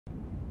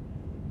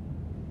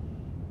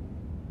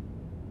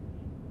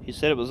He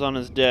said it was on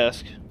his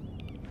desk.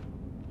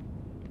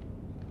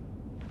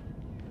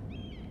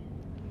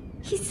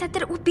 He said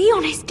that it would be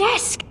on his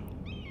desk.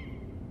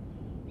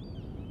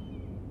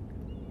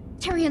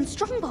 Tyrion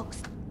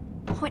Strongbox.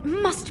 Oh, it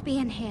must be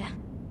in here.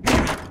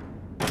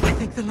 I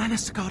think the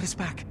Lannister guard is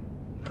back.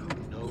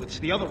 No, it's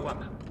the other one.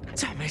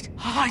 Damn it!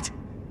 Hide!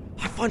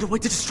 I'll find a way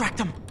to distract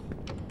them.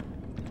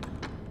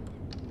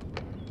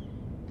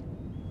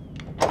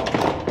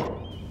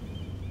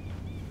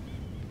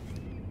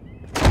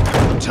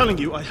 I'm telling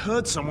you, I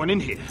heard someone in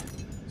here.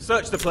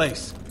 Search the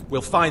place.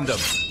 We'll find them.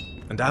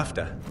 And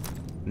after,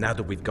 now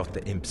that we've got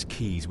the imp's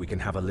keys, we can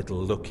have a little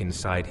look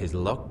inside his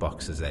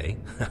lockboxes, eh?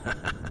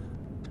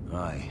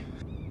 Aye.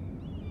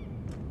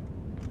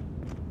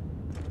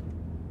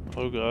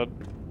 Oh god.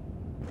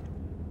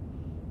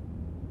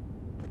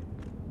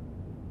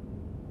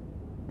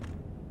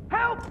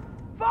 Help!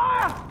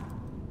 Fire!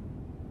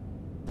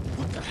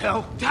 What the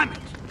hell? Damn it!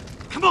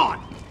 Come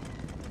on!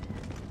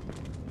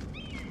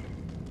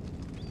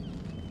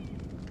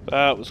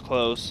 That was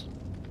close.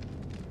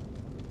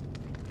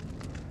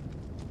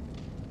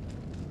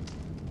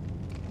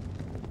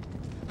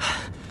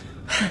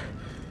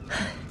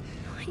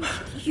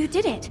 You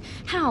did it.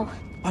 How?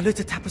 I lit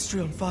a tapestry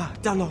on fire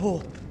down the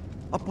hall.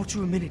 I bought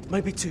you a minute,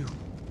 maybe two.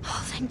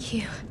 Oh, thank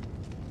you.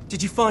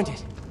 Did you find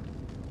it?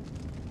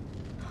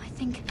 I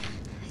think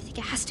it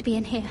has to be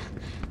in here.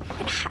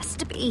 It has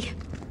to be.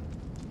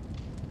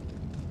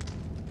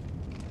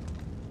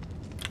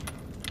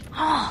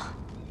 Oh.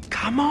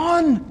 Come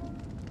on!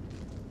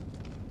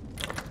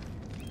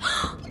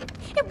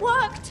 It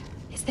worked!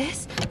 Is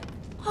this?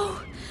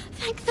 Oh,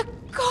 thank the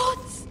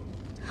gods!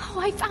 Oh,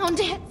 I found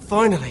it!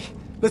 Finally!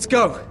 Let's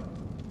go!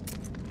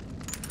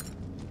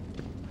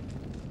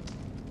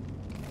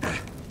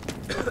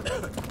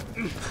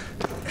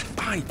 If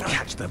I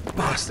catch the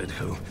bastard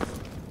who...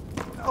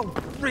 I'll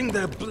wring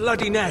their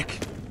bloody neck!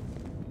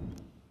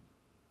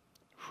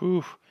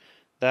 Whew.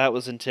 That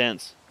was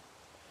intense.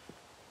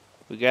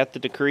 We got the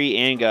decree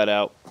and got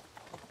out.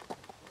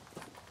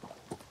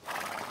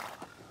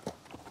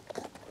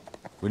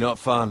 We're not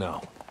far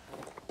now.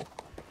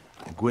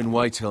 Gwyn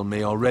Whitehill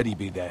may already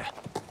be there.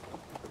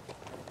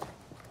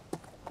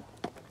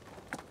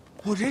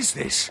 What is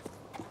this?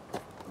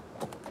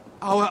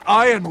 Our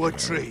ironwood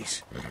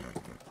trees.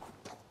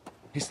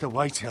 It's the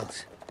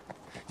Whitehills.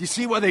 You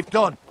see what they've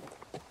done?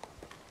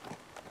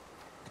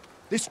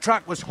 This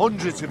track was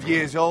hundreds of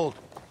years old.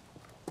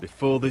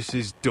 Before this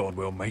is done,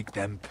 we'll make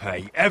them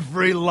pay.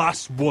 Every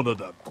last one of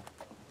them.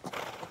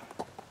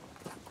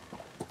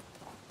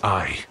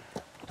 Aye.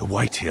 The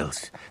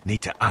Whitehills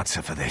need to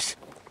answer for this.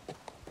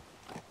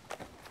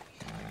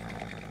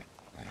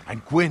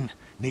 And Gwyn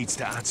needs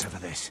to answer for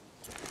this.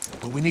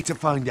 But we need to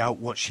find out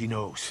what she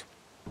knows.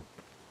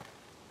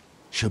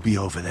 She'll be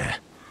over there.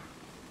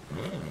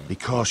 Be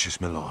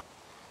cautious, my lord.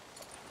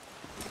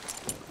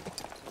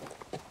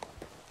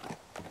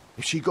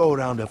 If she go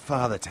around her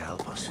father to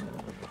help us,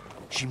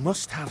 she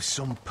must have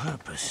some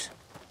purpose.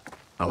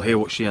 I'll hear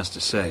what she has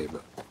to say,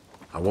 but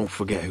I won't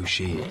forget who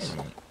she is.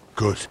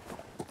 Good.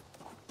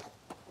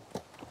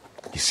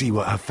 You see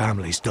what our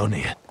family's done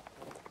here?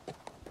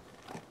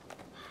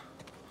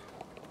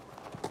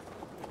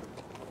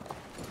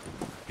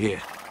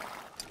 Here.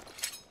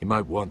 You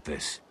might want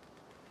this.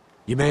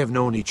 You may have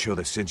known each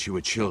other since you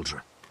were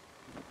children.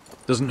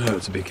 Doesn't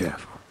hurt to be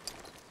careful.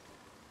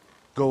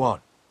 Go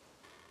on.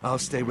 I'll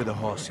stay with the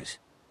horses.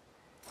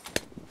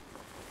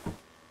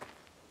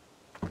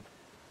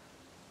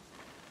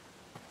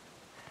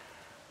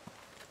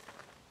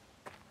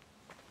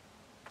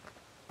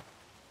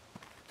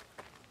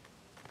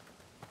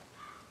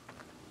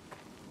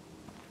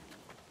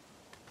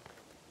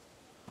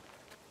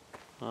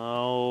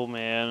 Oh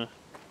man.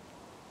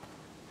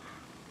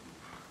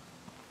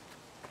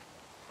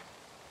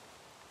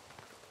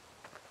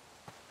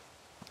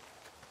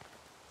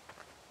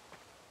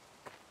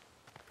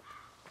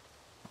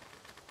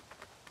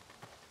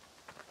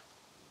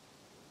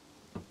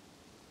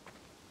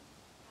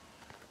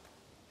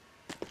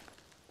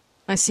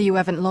 I see you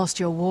haven't lost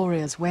your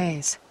warrior's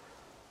ways.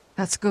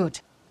 That's good.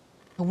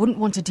 I wouldn't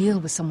want to deal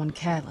with someone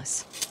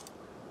careless.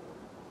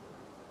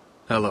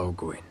 Hello,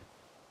 Gwyn.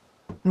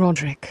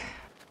 Roderick.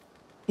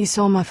 You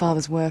saw my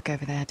father's work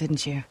over there,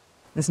 didn't you?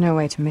 There's no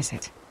way to miss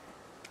it.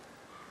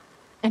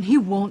 And he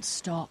won't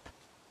stop.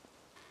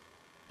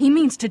 He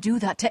means to do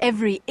that to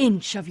every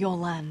inch of your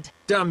land.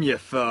 Damn your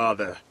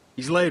father.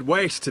 He's laid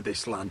waste to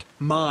this land.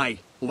 My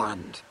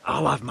land.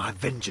 I'll have my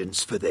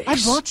vengeance for this. I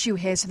brought you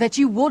here so that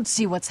you would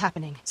see what's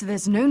happening. So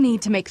there's no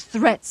need to make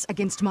threats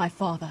against my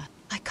father.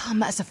 I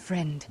come as a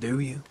friend. Do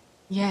you?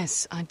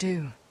 Yes, I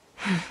do.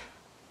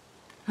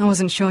 I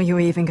wasn't sure you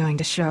were even going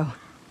to show.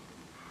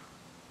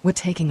 We're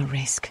taking a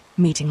risk,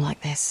 meeting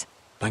like this.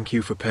 Thank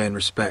you for paying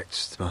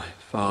respects to my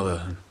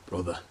father and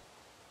brother.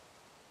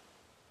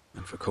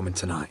 And for coming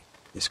tonight.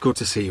 It's good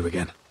to see you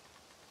again.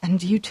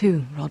 And you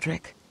too,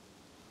 Roderick.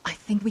 I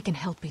think we can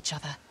help each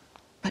other.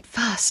 But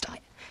first,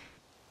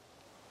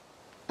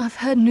 I've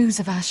heard news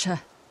of Asher.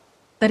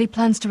 That he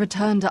plans to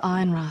return to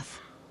Ironrath.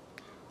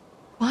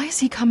 Why is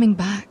he coming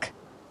back?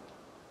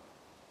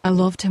 I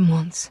loved him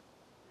once.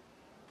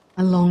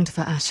 I longed for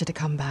Asher to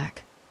come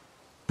back.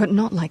 But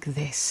not like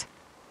this.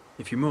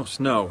 If you must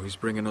know, he's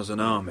bringing us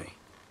an army.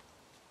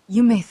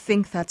 You may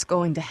think that's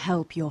going to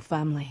help your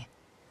family,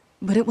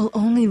 but it will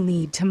only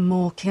lead to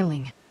more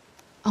killing.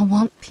 I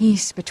want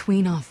peace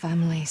between our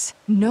families.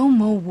 No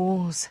more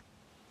wars.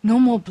 No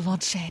more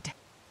bloodshed.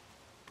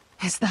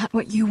 Is that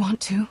what you want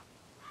too?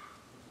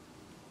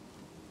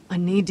 I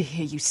need to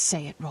hear you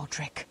say it,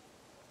 Roderick.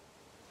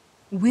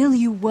 Will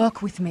you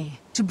work with me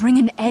to bring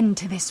an end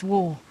to this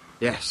war?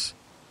 Yes.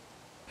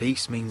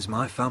 Peace means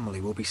my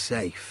family will be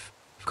safe.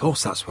 Of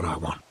course that's what I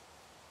want.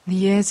 The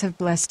years have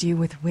blessed you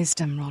with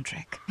wisdom,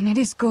 Roderick, and it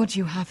is good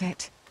you have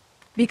it.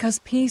 Because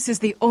peace is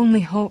the only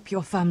hope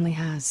your family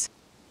has.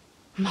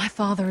 My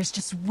father is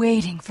just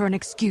waiting for an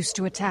excuse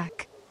to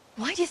attack.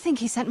 Why do you think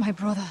he sent my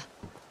brother?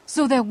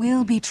 So there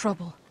will be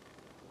trouble.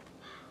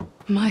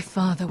 My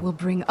father will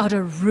bring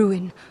utter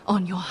ruin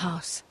on your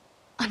house.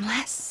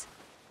 Unless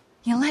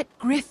you let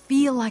Griff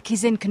feel like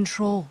he's in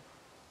control.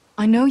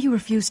 I know you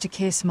refuse to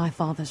kiss my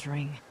father's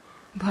ring,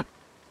 but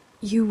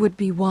you would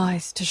be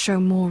wise to show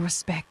more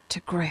respect to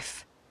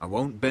Griff. I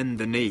won't bend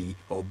the knee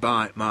or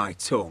bite my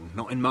tongue,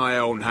 not in my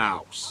own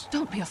house.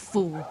 Don't be a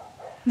fool.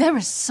 There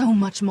is so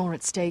much more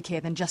at stake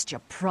here than just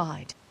your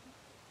pride.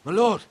 My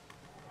lord,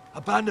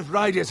 a band of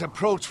riders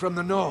approach from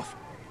the north.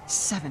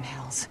 7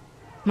 hells.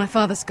 My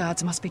father's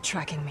guards must be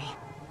tracking me.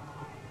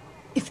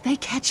 If they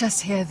catch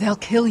us here, they'll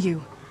kill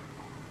you.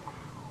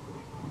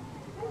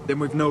 Then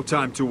we've no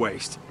time to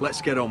waste.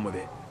 Let's get on with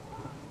it.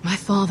 My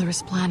father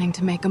is planning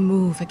to make a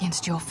move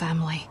against your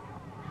family.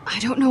 I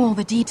don't know all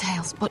the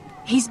details, but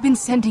he's been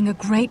sending a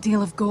great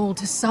deal of gold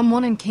to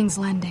someone in King's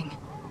Landing.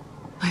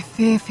 I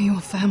fear for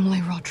your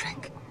family,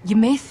 Roderick. You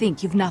may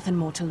think you've nothing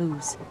more to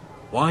lose.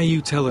 Why are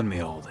you telling me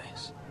all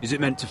this? Is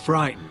it meant to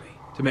frighten me?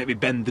 To make me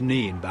bend the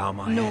knee and bow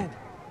my No, head?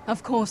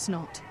 of course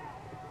not.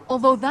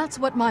 Although that's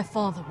what my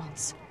father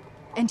wants.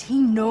 And he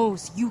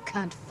knows you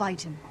can't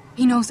fight him.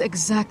 He knows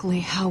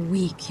exactly how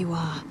weak you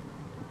are.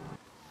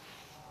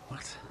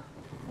 What?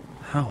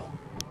 How?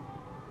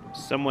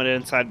 Someone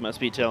inside must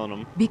be telling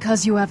them.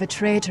 Because you have a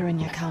traitor in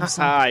your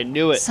council. I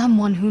knew it.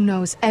 Someone who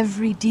knows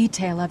every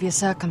detail of your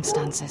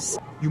circumstances.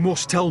 You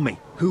must tell me.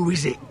 Who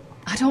is it?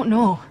 I don't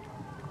know.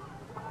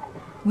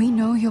 We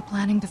know you're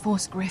planning to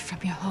force Griff from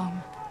your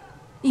home.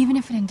 Even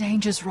if it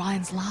endangers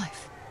Ryan's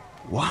life.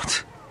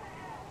 What?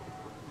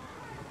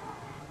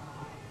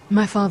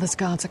 My father's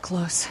guards are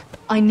close.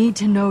 I need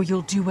to know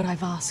you'll do what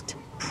I've asked.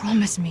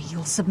 Promise me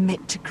you'll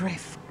submit to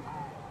Griff.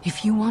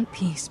 If you want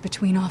peace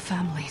between our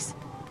families,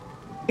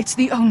 it's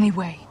the only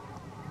way.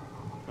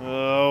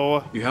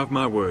 Oh. You have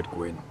my word,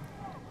 Gwyn.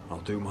 I'll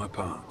do my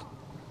part.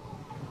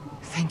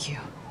 Thank you.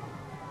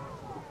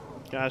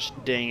 Gosh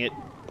dang it.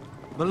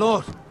 My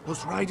lord,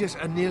 those riders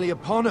are nearly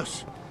upon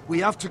us. We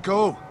have to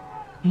go.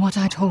 What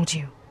I told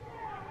you.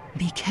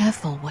 Be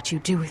careful what you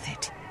do with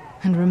it.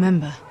 And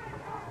remember,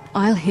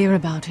 I'll hear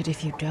about it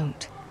if you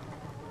don't.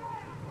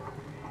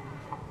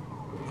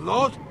 My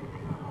lord?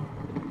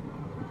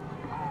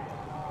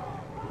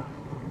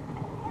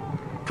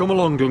 Come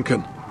along,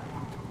 Duncan.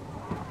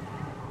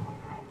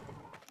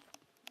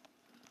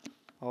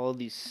 All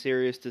these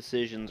serious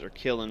decisions are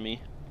killing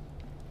me.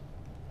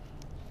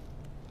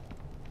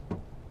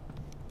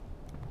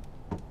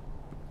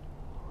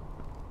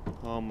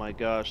 Oh my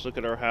gosh, look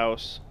at our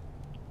house.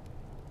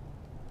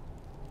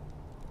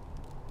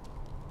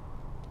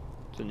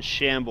 It's in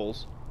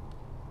shambles.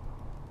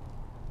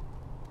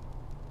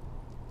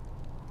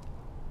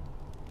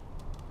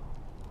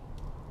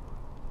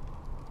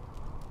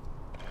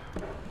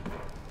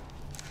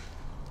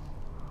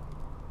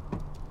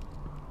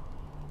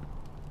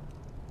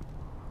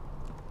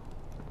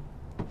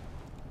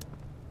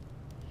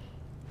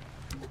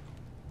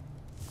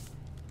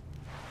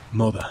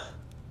 Mother.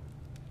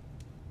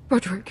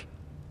 Roderick.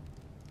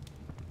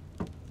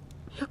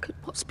 Look at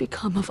what's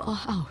become of our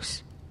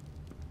house.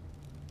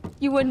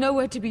 You were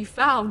nowhere to be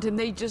found, and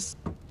they just...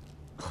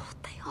 Oh,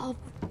 they are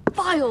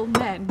vile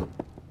men.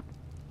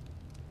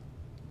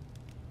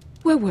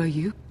 Where were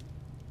you?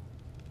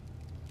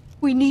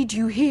 We need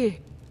you here.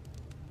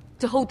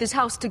 To hold this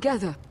house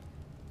together.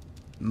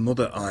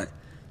 Mother,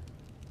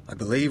 I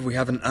believe we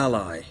have an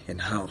ally in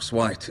House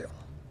Whitehill.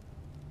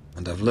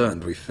 And I've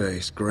learned we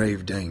face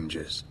grave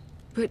dangers.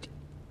 But...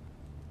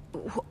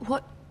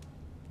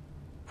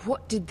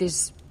 What did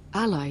this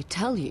ally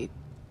tell you?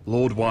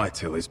 Lord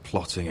Whitehill is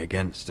plotting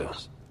against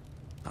us.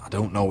 I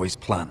don't know his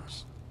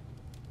plans,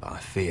 but I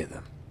fear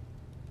them.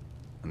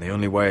 And the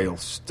only way he'll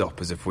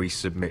stop is if we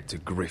submit to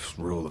Griff's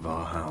rule of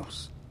our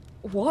house.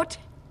 What?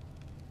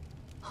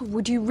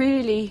 Would you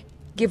really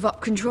give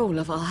up control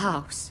of our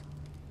house?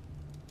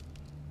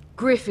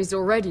 Griff is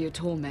already a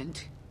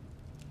torment.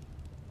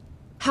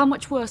 How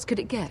much worse could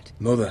it get?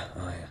 Mother,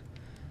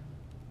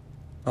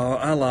 our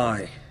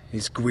ally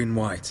is Gwyn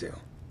Whitehill.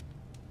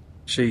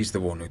 She's the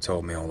one who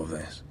told me all of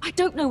this. I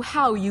don't know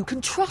how you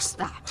can trust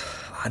that.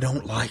 I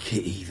don't like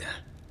it either.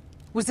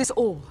 Was this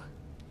all?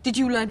 Did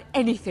you learn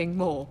anything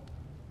more?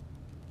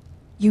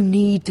 You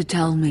need to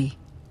tell me.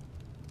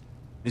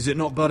 Is it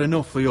not bad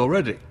enough for you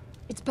already?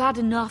 It's bad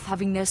enough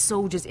having their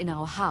soldiers in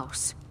our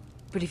house.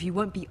 But if you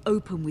won't be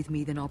open with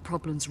me, then our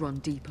problems run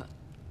deeper.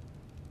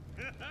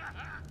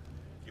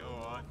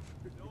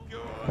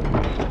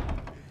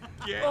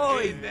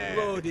 Oi,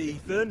 Lord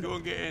Ethan. Go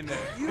and get in there.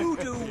 You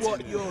do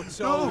what you're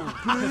told. No,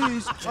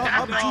 please.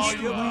 I'm just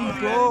a wee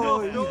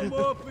boy. No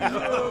more for you.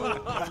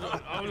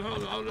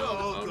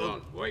 Hold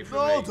on. Wait for me.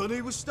 Hold on,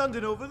 he was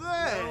standing over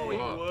there. No, he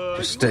was.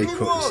 Just stay He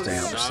put and stay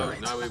was.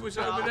 outside. No, he was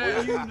over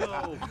there. You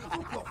know.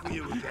 Fuck off with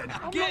you again.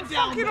 Get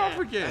down there. Off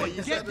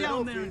again. Get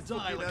down there and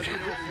die.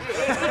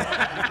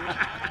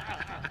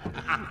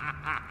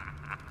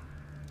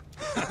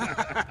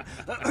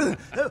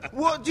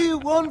 What do you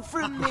want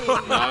from me?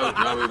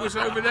 No, he was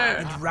over there.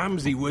 And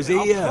Ramsay was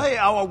I'll here. play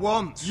how I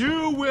want.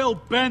 You will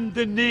bend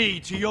the knee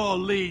to your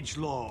liege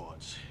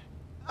lords.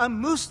 I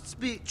must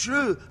speak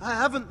true. I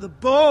haven't the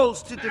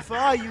balls to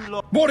defy you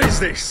lot. What is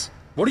this?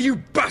 What are you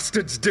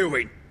bastards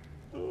doing?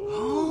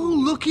 Oh,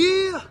 look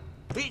here.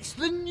 It's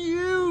the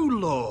new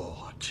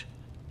lord.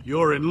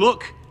 You're in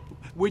luck.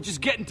 We're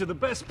just getting to the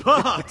best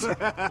part.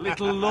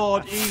 Little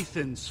Lord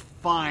Ethan's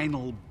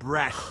final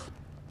breath.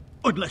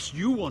 Unless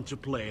you want to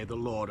play the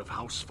Lord of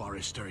House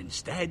Forrester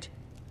instead.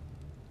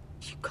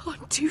 You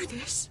can't do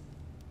this.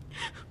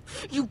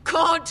 You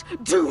can't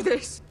do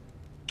this.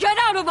 Get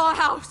out of our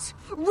house,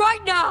 right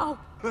now!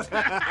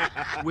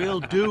 We'll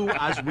do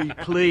as we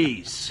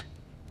please.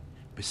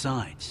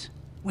 Besides,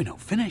 we're not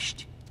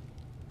finished.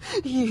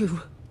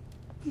 You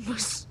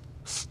must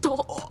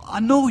stop.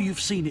 I know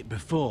you've seen it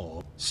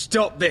before,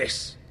 Stop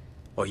this,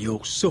 or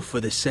you'll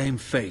suffer the same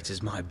fate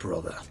as my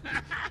brother.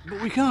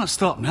 but we can't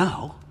stop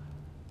now.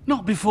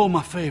 Not before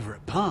my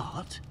favourite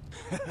part.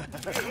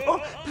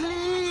 Oh,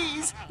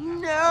 please,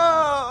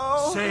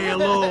 no! Say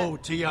hello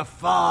to your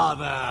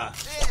father.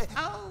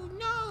 Oh,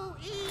 no,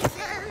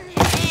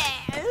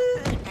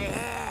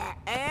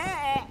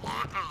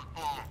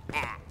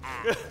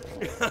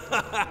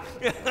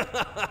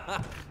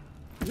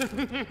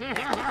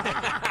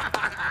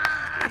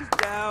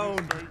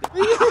 Down.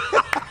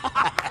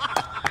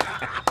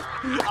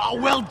 Oh,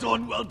 well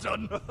done, well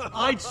done.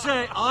 I'd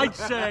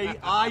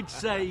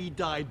say he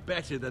died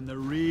better than the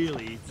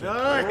real Ethan.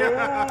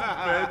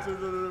 Better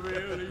than the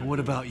real. What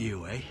about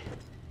you, eh?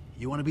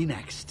 You want to be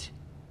next?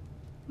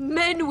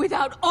 Men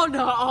without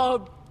honor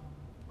are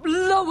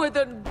lower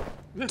than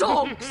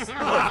dogs.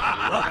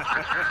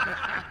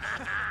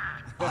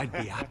 I'd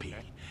be happy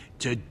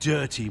to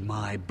dirty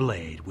my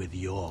blade with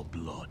your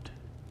blood.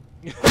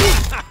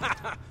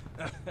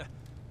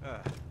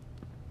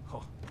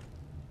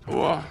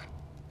 What?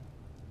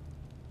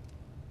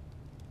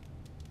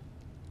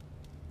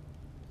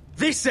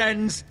 This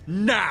ends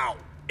now.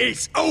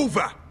 It's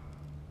over.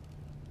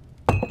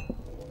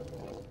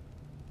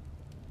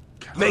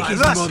 Make his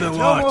that's mother it. No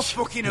more watch.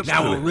 fucking Now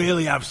about we'll it.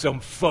 really have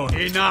some fun.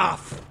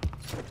 Enough!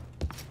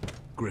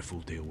 Griff will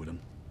deal with him.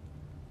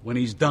 When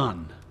he's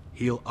done,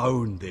 he'll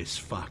own this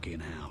fucking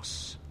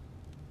house.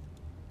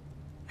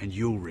 And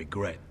you'll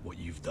regret what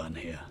you've done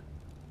here.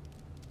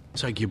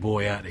 Take your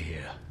boy out of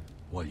here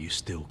while you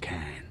still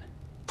can.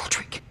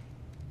 Roderick!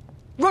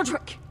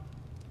 Roderick!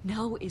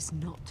 Now is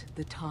not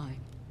the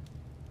time.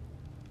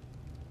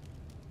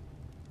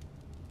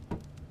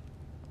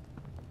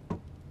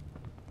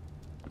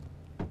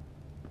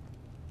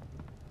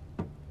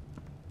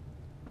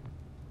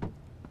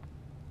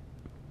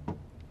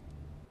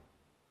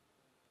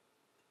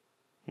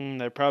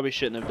 They probably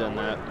shouldn't have done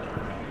that.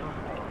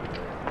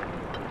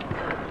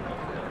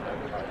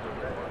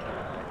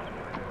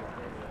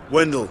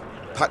 Wendell,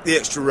 pack the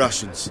extra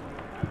rations.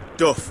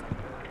 Duff,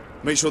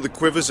 make sure the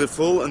quivers are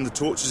full and the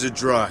torches are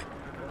dry.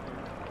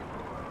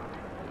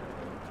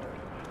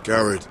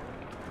 Garrett.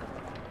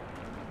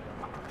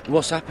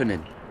 What's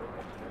happening?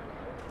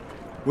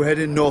 We're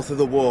heading north of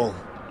the wall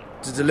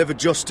to deliver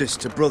justice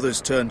to brothers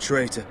turned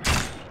traitor.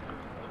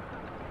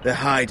 They're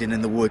hiding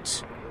in the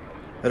woods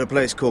at a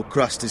place called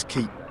Craster's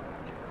Keep.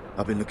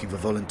 I've been looking for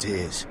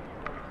volunteers.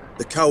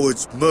 The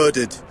cowards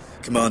murdered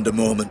Commander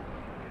Mormon.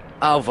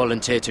 I'll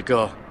volunteer to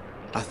go.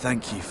 I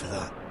thank you for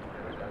that.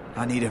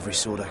 I need every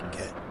sword I can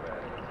get.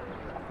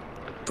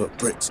 But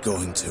Britt's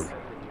going too.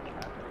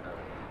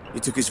 He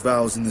took his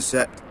vows in the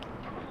sect.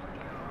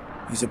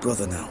 He's a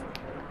brother now.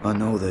 I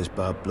know there's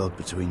bad blood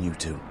between you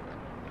two.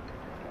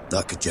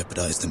 That could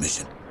jeopardize the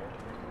mission.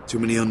 Too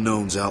many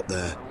unknowns out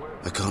there.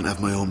 I can't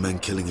have my own men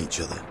killing each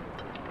other.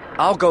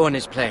 I'll go in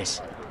his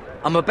place.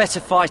 I'm a better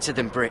fighter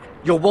than Britt.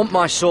 You'll want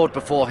my sword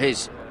before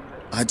his.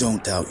 I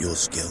don't doubt your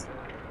skill.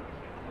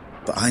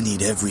 But I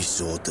need every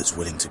sword that's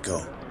willing to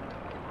go.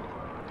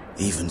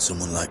 Even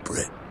someone like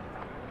Britt.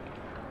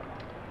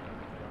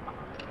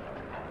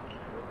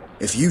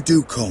 If you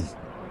do come,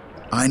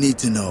 I need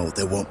to know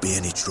there won't be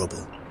any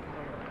trouble.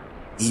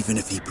 Even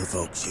if he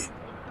provokes you.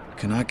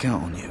 Can I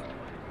count on you?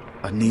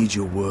 I need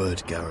your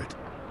word, Garrett.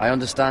 I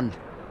understand.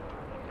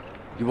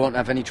 You won't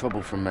have any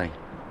trouble from me.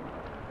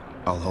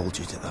 I'll hold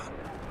you to that.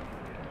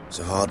 It's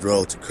a hard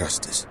road to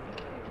Craster's.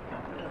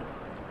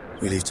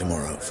 We leave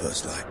tomorrow,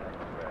 first light.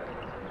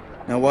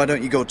 Now why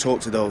don't you go talk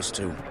to those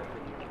two?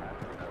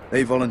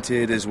 They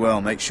volunteered as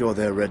well, make sure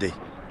they're ready.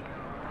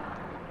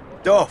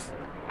 Duff!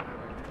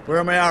 Where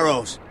are my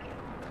arrows?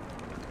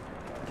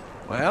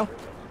 Well,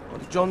 what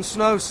did Jon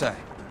Snow say?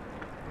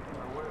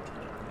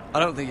 I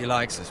don't think he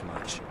likes us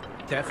much.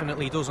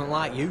 Definitely doesn't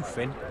like you,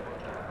 Finn.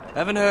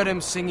 Haven't heard him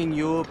singing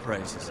your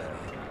praises, have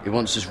you? He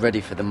wants us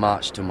ready for the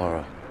march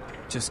tomorrow.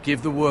 Just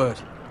give the word.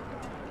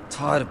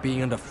 Tired of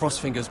being under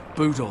Frostfinger's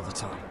boot all the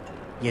time.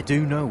 You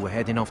do know we're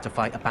heading off to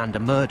fight a band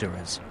of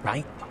murderers,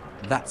 right?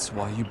 That's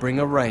why you bring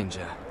a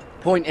ranger.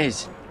 Point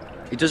is,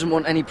 he doesn't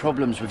want any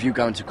problems with you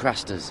going to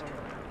Craster's.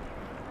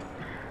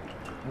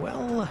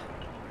 Well,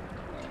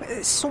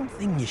 it's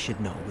something you should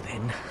know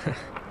then.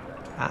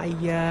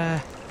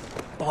 I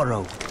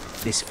borrowed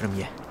this from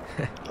you.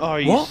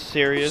 Are you what?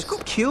 serious? I just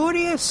got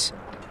curious.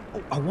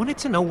 Oh, I wanted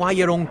to know why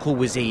your uncle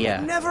was here.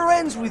 It never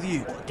ends with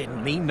you.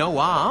 Didn't mean no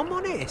harm,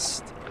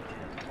 honest.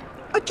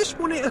 I just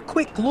wanted a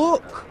quick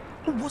look.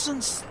 I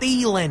wasn't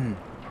stealing.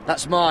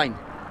 That's mine.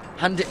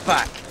 Hand it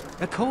back.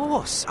 Of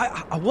course.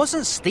 I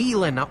wasn't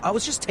stealing. I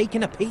was just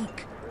taking a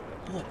peek.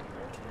 But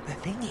the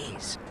thing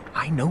is,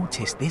 I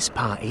noticed this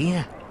part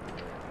here.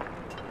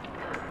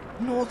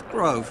 North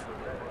Grove?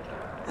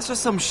 That's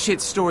just some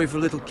shit story for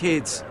little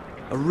kids.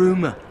 A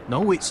rumour.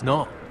 No, it's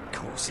not. Of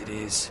course it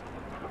is.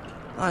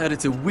 I heard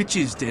it's a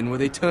witch's den where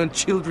they turn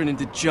children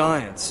into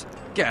giants.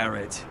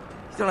 Garrett,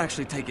 you don't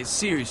actually take it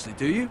seriously,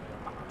 do you?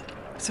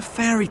 It's a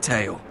fairy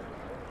tale.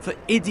 For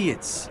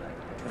idiots.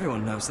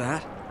 Everyone knows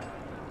that.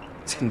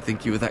 Didn't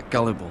think you were that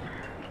gullible.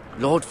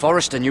 Lord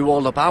Forrester knew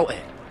all about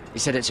it. He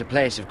said it's a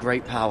place of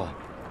great power.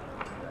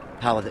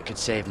 Power that could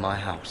save my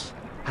house.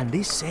 And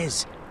this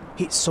says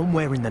it's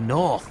somewhere in the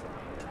north.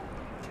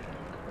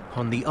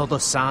 On the other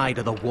side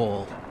of the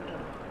wall.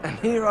 And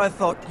here I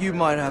thought you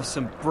might have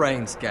some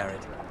brains,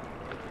 Garrett.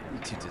 You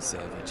two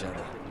deserve each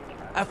other.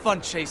 Have fun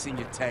chasing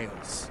your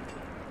tails.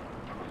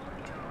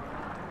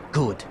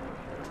 Good.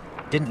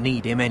 Didn't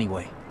need him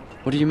anyway.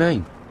 What do you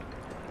mean?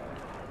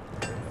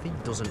 He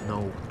doesn't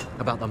know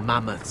about the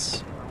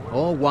mammoths,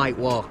 or White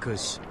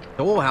Walkers,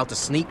 or how to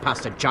sneak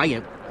past a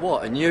giant.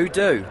 What, and you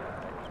do?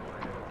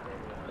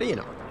 But you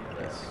know,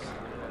 it's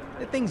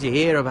the things you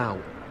hear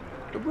about.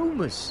 The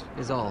rumours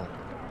is all.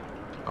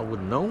 I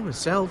wouldn't know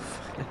myself.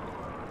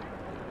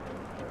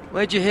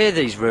 Where'd you hear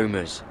these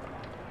rumours?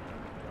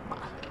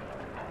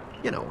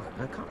 You know,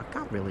 I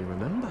can't really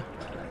remember.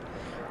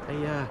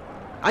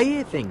 I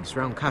hear things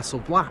round Castle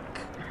Black.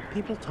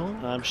 People talk.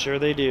 I'm sure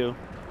they do.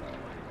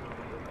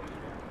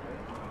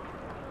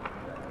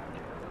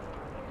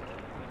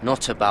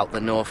 Not about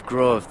the North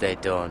Grove, they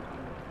don't.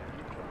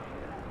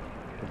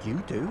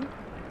 You do?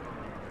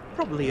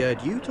 Probably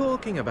heard you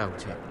talking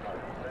about it.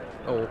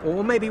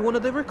 Or maybe one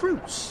of the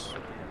recruits.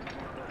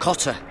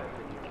 Cotter,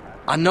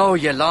 I know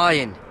you're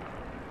lying.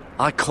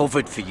 I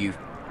covered for you.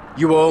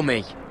 You owe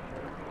me.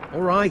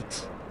 All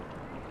right.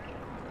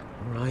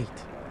 All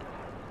right.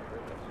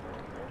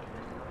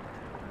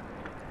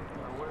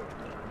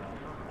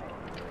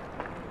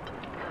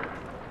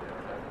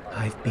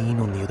 I've been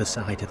on the other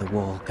side of the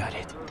wall,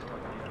 Garrett.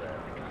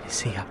 You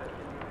see,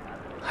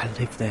 I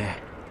live there,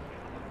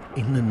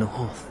 in the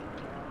north.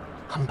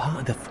 I'm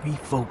part of the free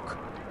folk.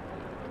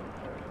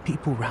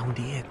 People round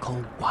here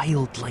call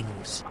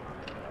wildlings.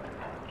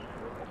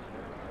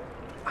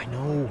 I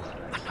know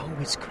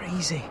it's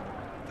crazy.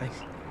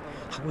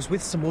 I was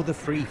with some other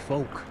free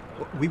folk.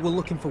 We were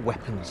looking for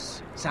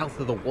weapons, south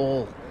of the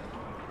wall.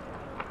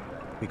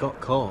 We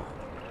got caught,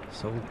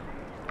 so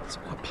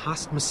I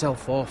passed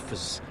myself off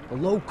as a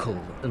local,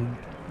 and,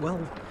 well,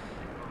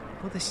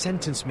 they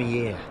sentenced me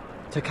here,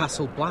 to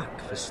Castle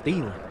Black, for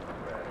stealing.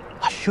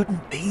 I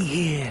shouldn't be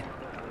here.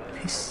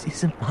 This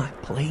isn't my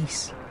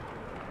place.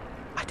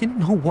 I didn't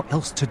know what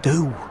else to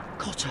do.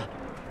 Cotter,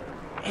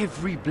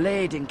 every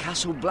blade in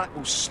Castle Black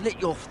will slit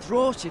your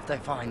throat if they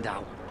find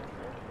out.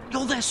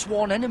 You're their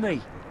sworn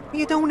enemy.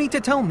 You don't need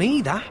to tell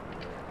me that.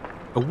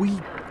 Are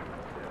we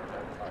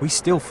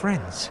still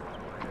friends?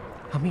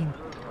 I mean,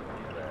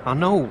 I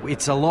know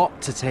it's a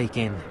lot to take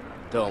in.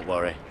 Don't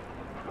worry.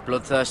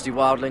 Bloodthirsty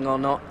wildling or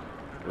not,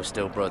 we're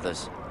still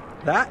brothers.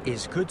 That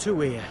is good to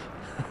hear.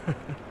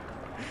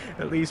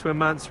 At least when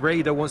Mance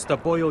Raider wants to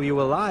boil you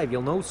alive,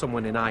 you'll know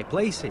someone in high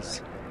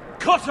places.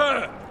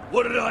 Cotter!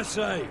 What did I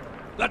say?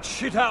 That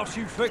shithouse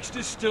you fixed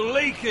is still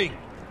leaking!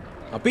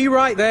 I'll be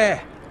right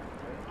there.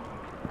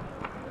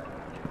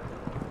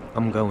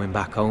 I'm going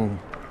back home,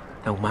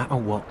 no matter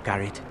what,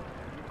 Garrett.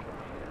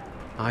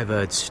 I've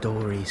heard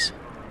stories.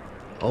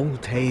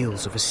 Old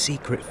tales of a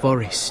secret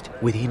forest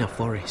within a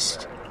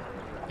forest.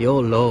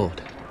 Your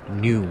lord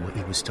knew what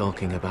he was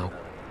talking about.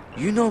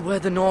 You know where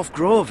the North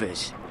Grove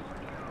is?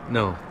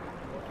 No,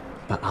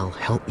 but I'll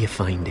help you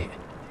find it.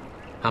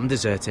 I'm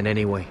deserting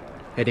anyway,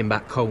 heading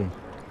back home.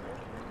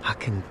 I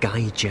can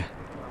guide you,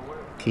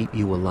 keep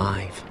you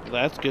alive.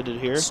 That's good to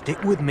hear.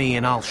 Stick with me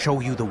and I'll show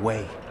you the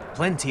way.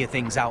 Plenty of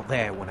things out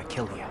there when I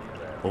kill you.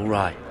 All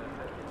right.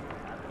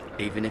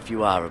 Even if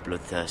you are a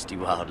bloodthirsty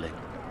wildling.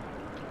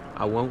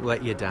 I won't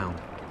let you down.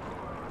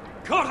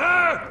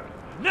 Cotter!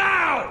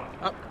 Now!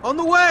 On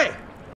the way!